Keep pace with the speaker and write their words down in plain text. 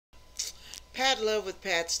Pat Love with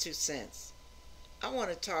Pat's 2 cents. I want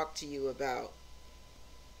to talk to you about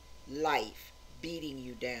life beating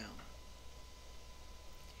you down.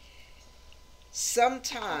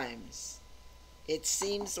 Sometimes it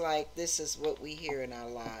seems like this is what we hear in our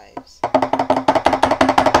lives.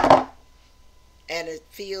 And it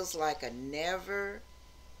feels like a never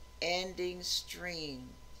ending stream.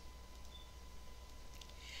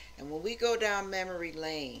 And when we go down memory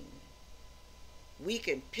lane, we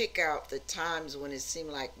can pick out the times when it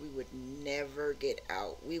seemed like we would never get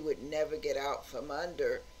out. We would never get out from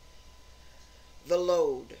under the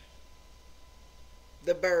load,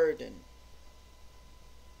 the burden.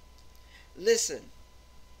 Listen,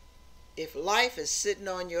 if life is sitting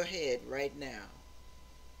on your head right now,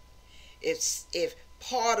 if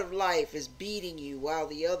part of life is beating you while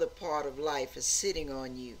the other part of life is sitting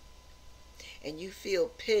on you, and you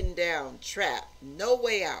feel pinned down, trapped, no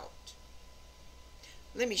way out,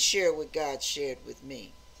 let me share what God shared with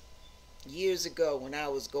me years ago when I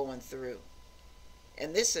was going through.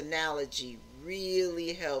 And this analogy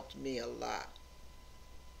really helped me a lot.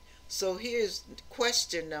 So here's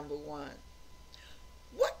question number one.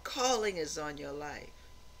 What calling is on your life?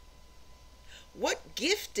 What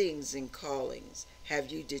giftings and callings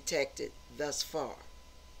have you detected thus far?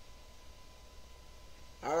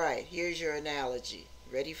 All right, here's your analogy.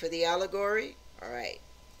 Ready for the allegory? All right.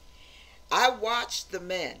 I watched the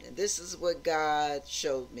men, and this is what God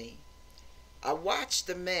showed me. I watched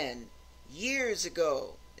the men years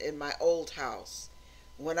ago in my old house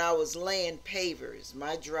when I was laying pavers.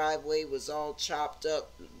 My driveway was all chopped up.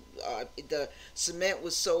 The cement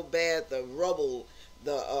was so bad, the rubble,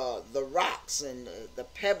 the rocks and the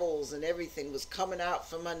pebbles and everything was coming out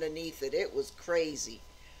from underneath it. It was crazy.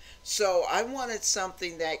 So I wanted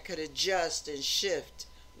something that could adjust and shift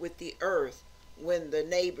with the earth when the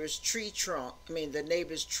neighbor's the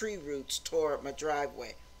neighbor's tree roots tore up my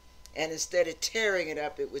driveway. And instead of tearing it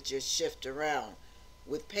up, it would just shift around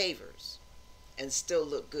with pavers and still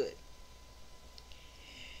look good.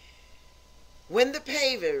 When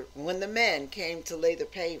the men came to lay the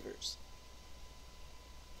pavers,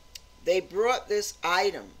 they brought this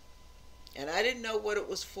item, and I didn't know what it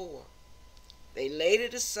was for. They laid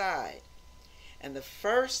it aside, and the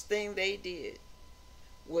first thing they did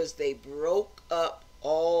was they broke up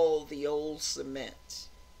all the old cement.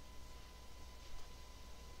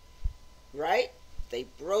 Right? They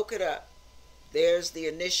broke it up. There's the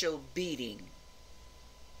initial beating.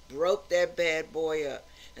 Broke that bad boy up.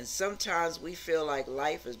 And sometimes we feel like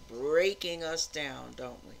life is breaking us down,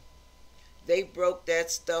 don't we? They broke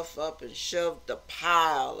that stuff up and shoved a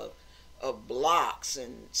pile of blocks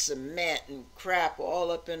and cement and crap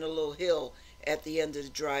all up in a little hill at the end of the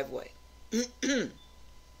driveway. The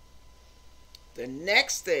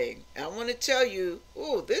next thing, I want to tell you,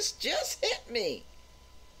 this just hit me.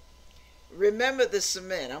 Remember the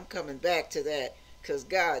cement. I'm coming back to that because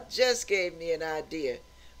God just gave me an idea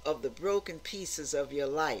of the broken pieces of your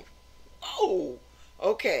life. Oh,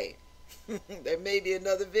 okay. There may be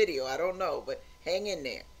another video. I don't know, but hang in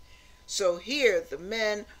there. So here the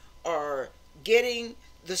men are getting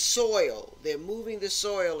the soil. They're moving the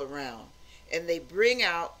soil around. And they bring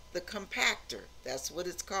out the compactor. That's what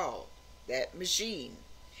it's called. That machine.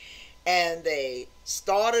 And they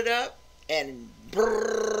start it up. And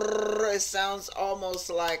brrr, it sounds almost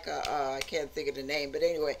like I can't think of the name, but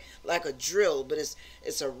anyway, like a drill, but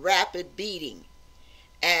it's a rapid beating.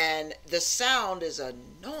 And the sound is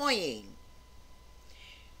annoying.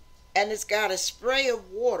 And it's got a spray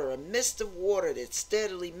of water, a mist of water that's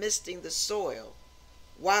steadily misting the soil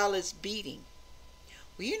while it's beating.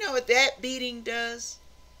 Well, you know what that beating does?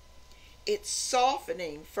 It's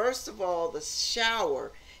softening. First of all, the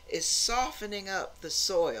shower is softening up the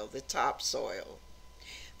soil, the topsoil.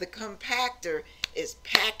 The compactor is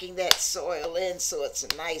packing that soil in so it's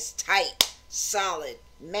a nice, tight, solid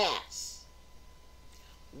mass.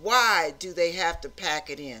 Why do they have to pack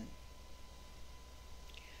it in?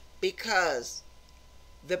 Because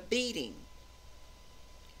the beating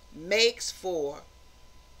makes for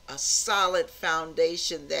a solid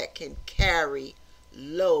foundation that can carry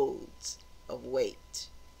loads of weight.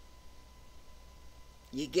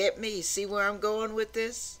 You get me? You see where I'm going with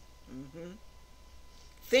this?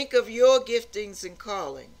 Think of your giftings and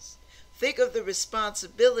callings. Think of the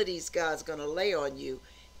responsibilities God's going to lay on you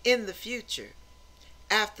in the future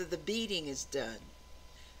after the beating is done.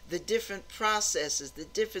 The different processes, the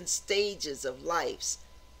different stages of life's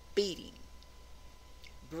beating.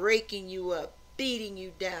 Breaking you up, beating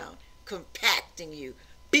you down, compacting you,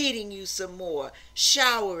 beating you some more,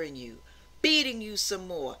 showering you, beating you some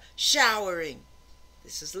more, showering.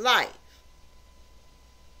 This is life.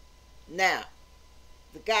 Now,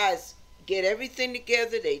 the guys get everything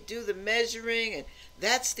together, they do the measuring, and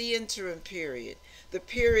that's the interim period. The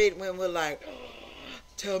period when we're like, oh,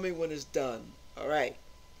 tell me when it's done. All right.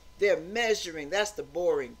 They're measuring. That's the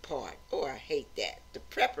boring part. Oh, I hate that. The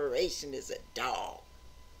preparation is a dog.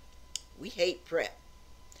 We hate prep.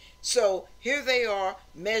 So here they are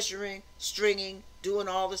measuring, stringing, doing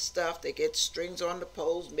all the stuff. They get strings on the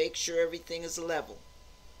poles, make sure everything is level.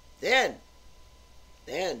 Then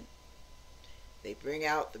they bring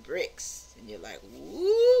out the bricks, and you're like,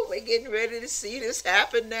 woo, we're getting ready to see this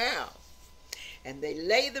happen now. And they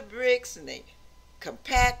lay the bricks and they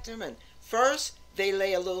compact them, and first they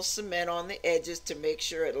lay a little cement on the edges to make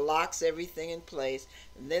sure it locks everything in place,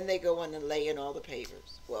 and then they go in and lay in all the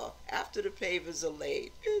pavers. Well, after the pavers are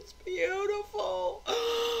laid, it's beautiful.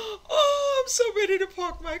 Oh, I'm so ready to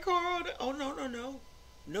park my car on it. Oh,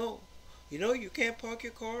 no. You know, you can't park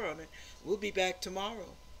your car on it. We'll be back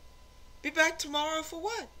tomorrow. Be back tomorrow for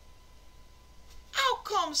what? Out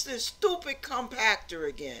comes this stupid compactor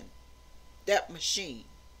again. That machine.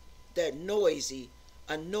 That noisy,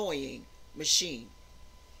 annoying machine.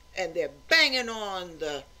 And they're banging on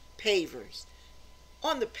the pavers.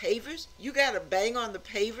 On the pavers? You gotta bang on the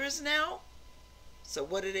pavers now? So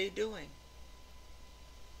what are they doing?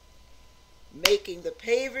 Making the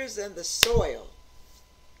pavers and the soil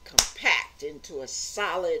compact into a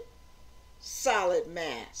solid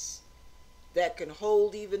mass that can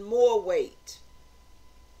hold even more weight.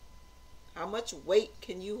 How much weight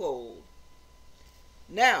can you hold?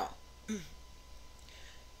 Now,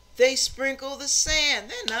 they sprinkle the sand.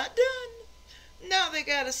 They're not done. Now they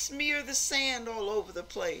got to smear the sand all over the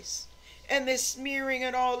place. And they're smearing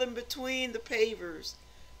it all in between the pavers.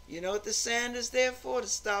 You know what the sand is there for? To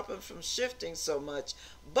stop them from shifting so much.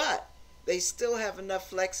 But they still have enough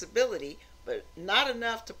flexibility, but not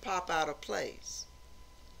enough to pop out of place.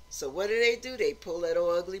 So what do? They pull that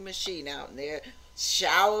old ugly machine out, and they're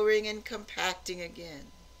showering and compacting again.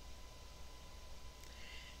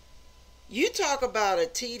 You talk about a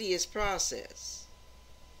tedious process.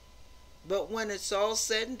 But when it's all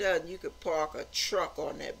said and done, you could park a truck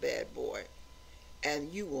on that bad boy,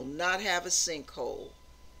 and you will not have a sinkhole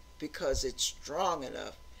because it's strong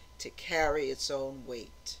enough to carry its own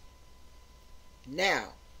weight. Now,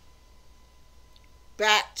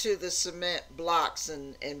 back to the cement blocks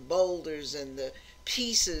and boulders and the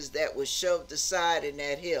pieces that were shoved aside in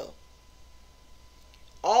that hill.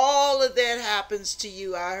 All of that happens to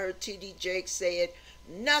you. I heard T.D. Jakes say it.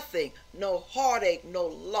 Nothing, no heartache, no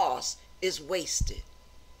loss is wasted.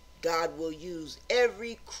 God will use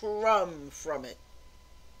every crumb from it.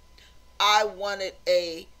 I wanted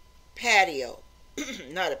a patio,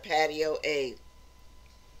 not a patio, a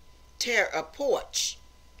porch,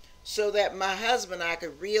 so that my husband, I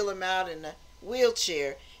could reel him out in a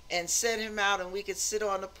wheelchair and set him out and we could sit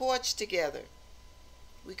on the porch together.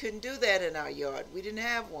 We couldn't do that in our yard. We didn't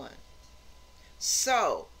have one.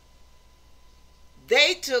 So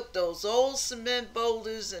they took those old cement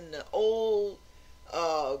boulders and the old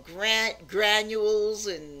granules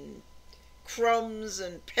and crumbs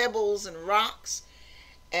and pebbles and rocks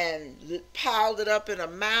and piled it up in a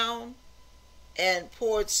mound and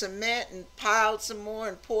poured cement and piled some more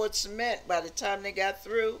and poured cement. By the time they got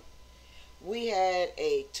through, we had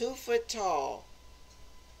a 2-foot tall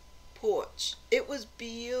porch. It was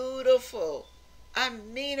beautiful. I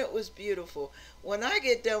mean, it was beautiful. When I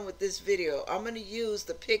get done with this video, I'm going to use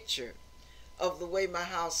the picture of the way my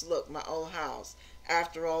house looked, my old house,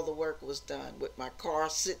 after all the work was done, with my car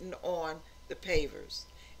sitting on the pavers.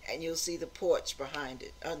 And you'll see the porch behind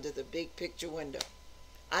it, under the big picture window.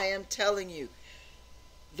 I am telling you,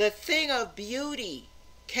 the thing of beauty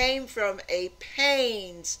came from a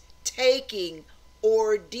painstaking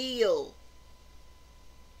ordeal.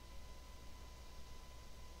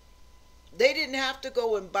 They didn't have to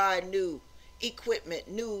go and buy new equipment,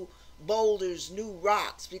 new boulders, new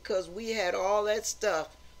rocks, because we had all that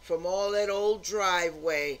stuff from all that old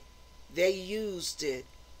driveway. They used it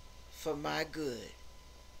for my good.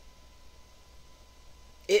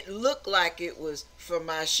 It looked like it was for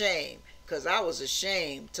my shame, because I was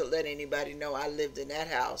ashamed to let anybody know I lived in that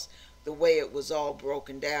house, the way it was all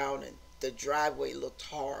broken down and the driveway looked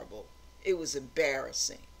horrible. It was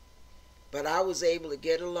embarrassing. But I was able to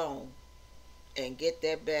get a loan and get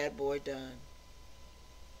that bad boy done.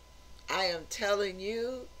 I am telling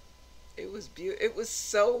you, it was beautiful. It was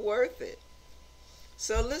so worth it.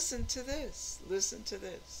 So listen to this. Listen to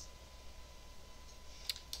this.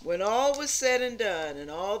 When all was said and done and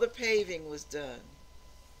all the paving was done,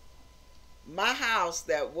 my house,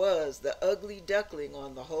 that was the ugly duckling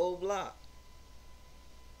on the whole block,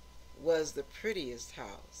 was the prettiest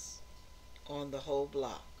house on the whole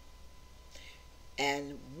block.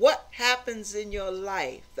 And what happens in your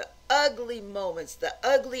life, the ugly moments, the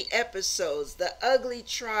ugly episodes, the ugly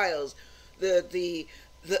trials, the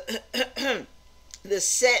the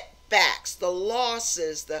setbacks, the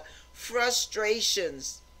losses, the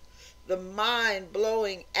frustrations, the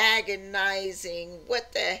mind-blowing, agonizing,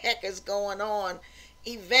 what the heck is going on,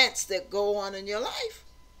 events that go on in your life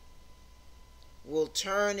will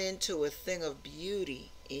turn into a thing of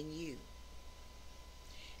beauty in you.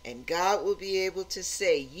 And God will be able to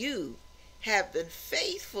say, you have been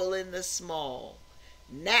faithful in the small.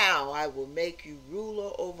 Now I will make you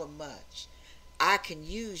ruler over much. I can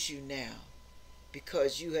use you now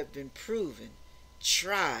because you have been proven,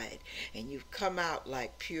 tried, and you've come out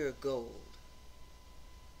like pure gold.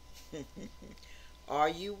 Are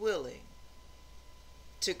you willing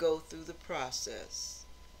to go through the process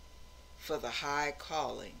for the high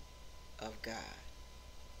calling of God?